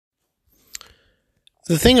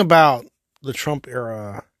The thing about the Trump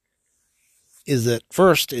era is that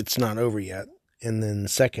first, it's not over yet, and then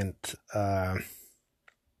second, there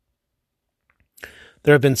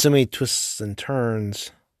have been so many twists and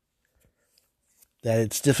turns that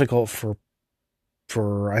it's difficult for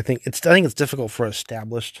I think it's difficult for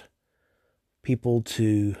established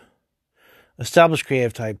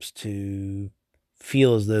creative types to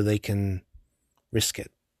feel as though they can risk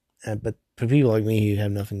it. But for people like me who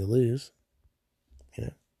have nothing to lose, you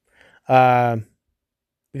know,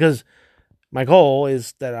 because my goal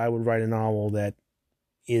is that I would write a novel that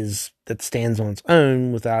stands on its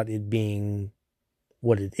own without it being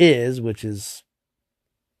what it is, which is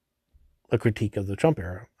a critique of the Trump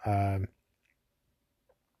era.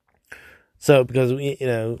 So, because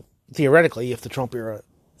theoretically, if the Trump era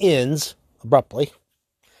ends abruptly,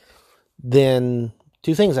 then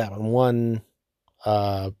two things happen. One,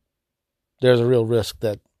 there's a real risk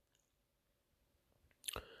that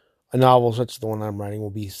a novel such as the one I'm writing will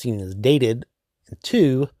be seen as dated. And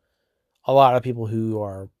two, a lot of people who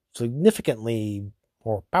are significantly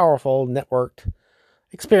more powerful, networked,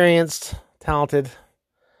 experienced, talented,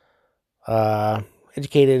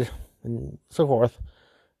 educated, and so forth,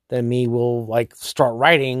 than me will start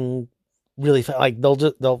writing really fast.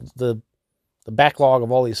 The backlog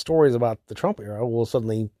of all these stories about the Trump era will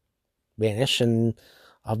suddenly vanish, and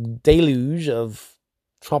a deluge of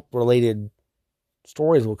Trump related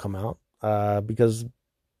stories will come out because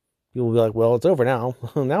people will be like, well, it's over now.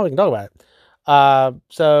 Now we can talk about it.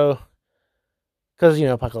 So, because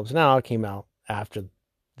Apocalypse Now came out after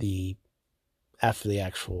the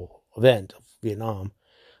actual event of Vietnam.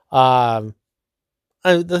 The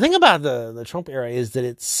thing about the Trump era is that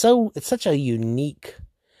it's such a unique.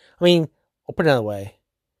 I mean, I'll put it another way.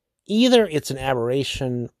 Either it's an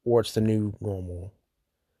aberration or it's the new normal.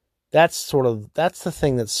 That's the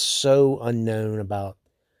thing that's so unknown about,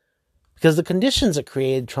 because the conditions that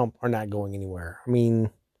created Trump are not going anywhere. I mean,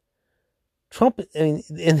 and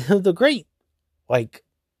the great,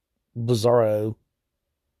 bizarro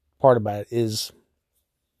part about it is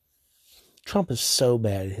Trump is so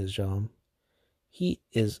bad at his job. He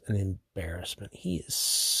is an embarrassment. He is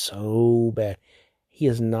so bad. He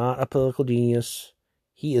is not a political genius.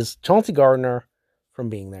 He is Chauncey Gardner from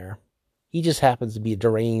Being There. He just happens to be a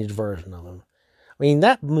deranged version of him. I mean,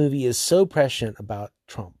 that movie is so prescient about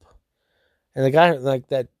Trump. And the guy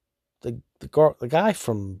the guy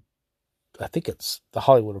from, I think it's The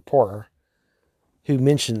Hollywood Reporter, who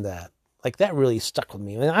mentioned that, that really stuck with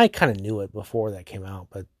me. I mean, I kind of knew it before that came out,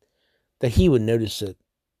 but that he would notice it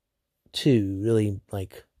too really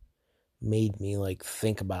made me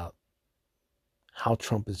think about how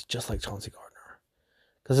Trump is just like Chauncey Gardner.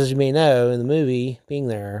 Because as you may know, in the movie Being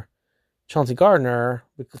There, Chauncey Gardner,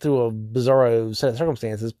 through a bizarro set of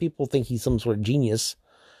circumstances, people think he's some sort of genius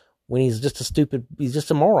when he's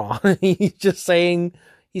just a moron. He's just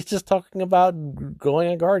talking about growing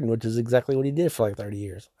a garden, which is exactly what he did for 30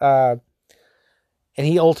 years. And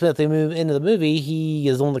he ultimately moved into the movie. He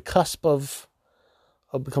is on the cusp of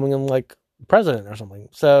becoming president or something.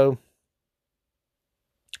 So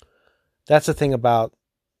that's the thing about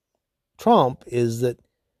Trump, is that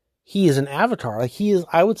he is an avatar.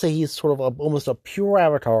 I would say he's sort of almost a pure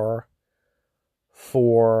avatar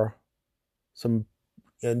for some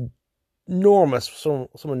enormous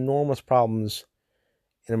problems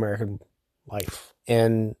in American life.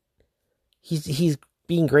 And he's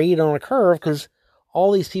being graded on a curve because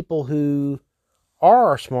all these people who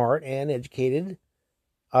are smart and educated,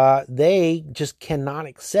 they just cannot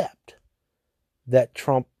accept that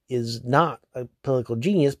Trump is not a political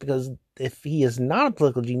genius, because if he is not a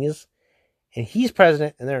political genius and he's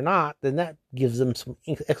president and they're not, then that gives them some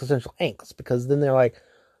existential angst, because then they're like,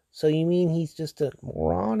 so you mean he's just a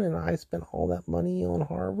moron and I spent all that money on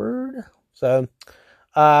Harvard? So,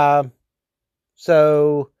 I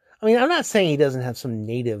mean, I'm not saying he doesn't have some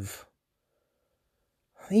native,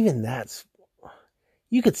 even that's,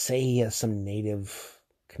 you could say he has some native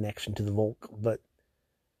connection to the Volk, but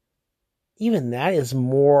even that is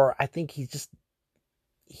more, I think he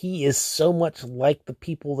is so much like the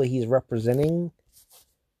people that he's representing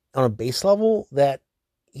on a base level that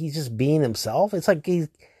he's just being himself. It's like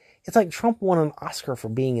Trump won an Oscar for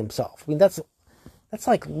being himself. I mean, that's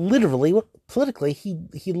literally what, politically, he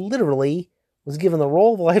literally was given the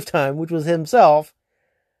role of a lifetime, which was himself.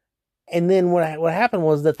 And then what happened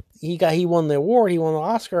was that he won the award, he won the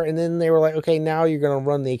Oscar, and then they were like, okay, now you're going to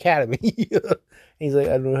run the Academy. And he's like,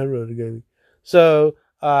 I don't know how to run the Academy. So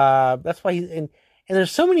that's why and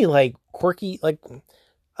there's so many quirky, I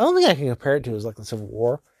don't think I can compare it to is the Civil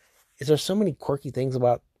War. Is there so many quirky things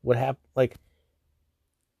about what happened?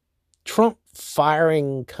 Trump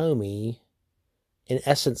firing Comey, in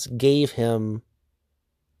essence, gave him,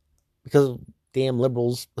 because damn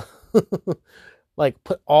liberals, like,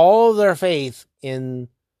 put all their faith in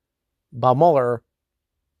Bob Mueller,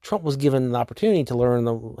 Trump was given an opportunity to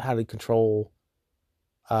learn how to control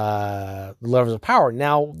the levers of power.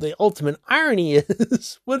 Now, the ultimate irony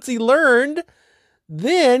is, once he learned,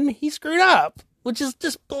 then he screwed up, which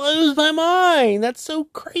just blows my mind. That's so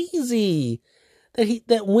crazy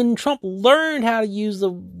that when Trump learned how to use the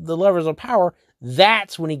levers of power,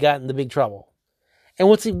 that's when he got into big trouble. And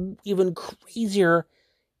what's even crazier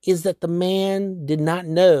is that the man did not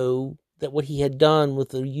know that what he had done with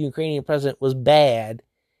the Ukrainian president was bad,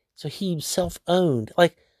 so he self-owned.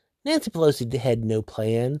 Like, Nancy Pelosi had no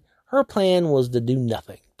plan. Her plan was to do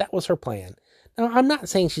nothing. That was her plan. Now, I'm not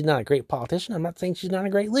saying she's not a great politician. I'm not saying she's not a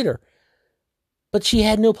great leader. But she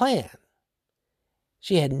had no plan.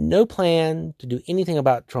 She had no plan to do anything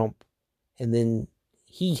about Trump. And then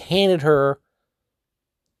he handed her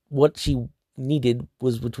what she needed,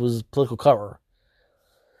 which was political cover.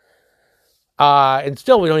 And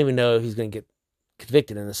still, we don't even know if he's going to get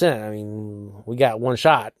convicted in the Senate. I mean, we got one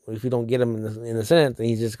shot. If we don't get him in the Senate, then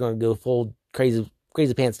he's just going to go full crazy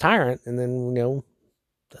pants tyrant, and then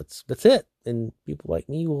that's it. And people like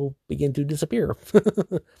me will begin to disappear.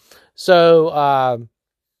 So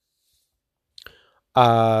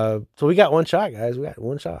we got one shot, guys. We got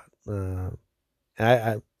one shot.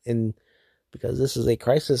 And because this is a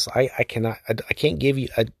crisis, I cannot give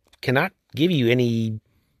you any.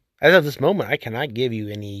 As of this moment, I cannot give you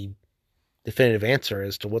any definitive answer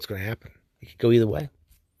as to what's going to happen. It could go either way.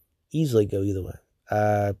 Easily go either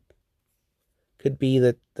way. Could be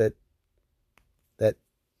that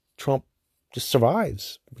Trump just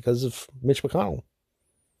survives because of Mitch McConnell.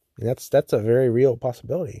 And that's a very real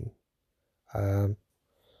possibility.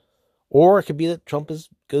 Or it could be that Trump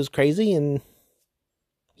goes crazy and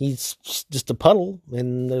he's just a puddle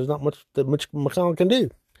and there's not much that Mitch McConnell can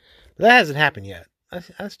do. But that hasn't happened yet.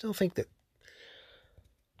 I still think that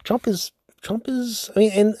Trump is. I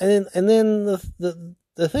mean, and then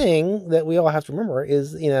the thing that we all have to remember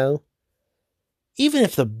is, even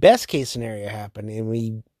if the best case scenario happened and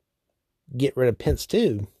we get rid of Pence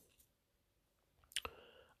too,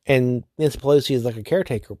 and Nancy Pelosi is like a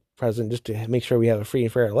caretaker president just to make sure we have a free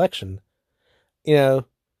and fair election,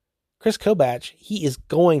 Chris Kobach, he is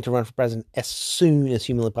going to run for president as soon as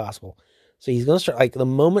humanly possible. So he's going to start, like, the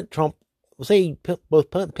moment Trump, we'll say both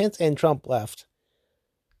Pence and Trump left,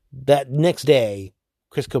 that next day,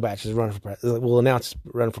 Chris Kobach is will announce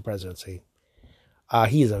running for presidency.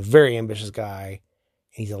 He is a very ambitious guy.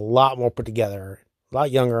 He's a lot more put together, a lot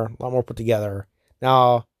younger, a lot more put together.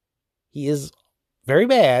 Now, he is very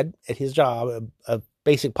bad at his job of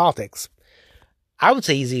basic politics. I would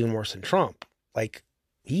say he's even worse than Trump. Like,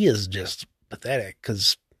 he is just pathetic,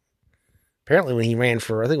 because apparently when he ran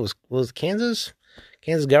for, I think it was Kansas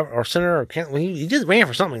governor or senator, or when he just ran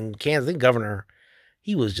for something in Kansas, I think governor.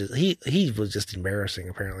 He was just embarrassing.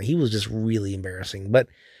 Apparently, he was just really embarrassing. But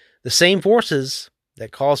the same forces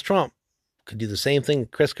that caused Trump could do the same thing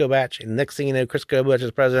to Chris Kobach, and next thing you know, Chris Kobach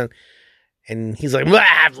is president, and he's like,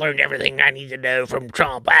 I've learned everything I need to know from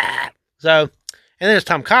Trump. So, and there's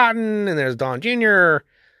Tom Cotton, and there's Don Jr.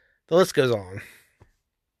 The list goes on.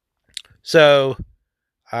 So,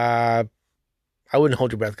 I wouldn't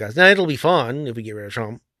hold your breath, guys. Now, it'll be fun if we get rid of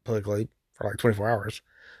Trump politically for like 24 hours.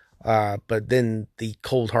 But then the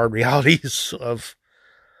cold, hard realities of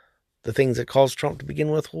the things that caused Trump to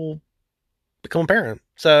begin with will become apparent.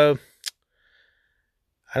 So,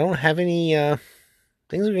 I don't have any,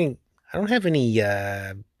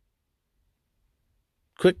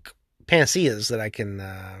 quick panaceas that I can,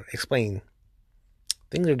 explain.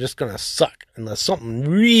 Things are just gonna suck unless something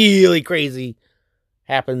really crazy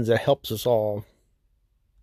happens that helps us all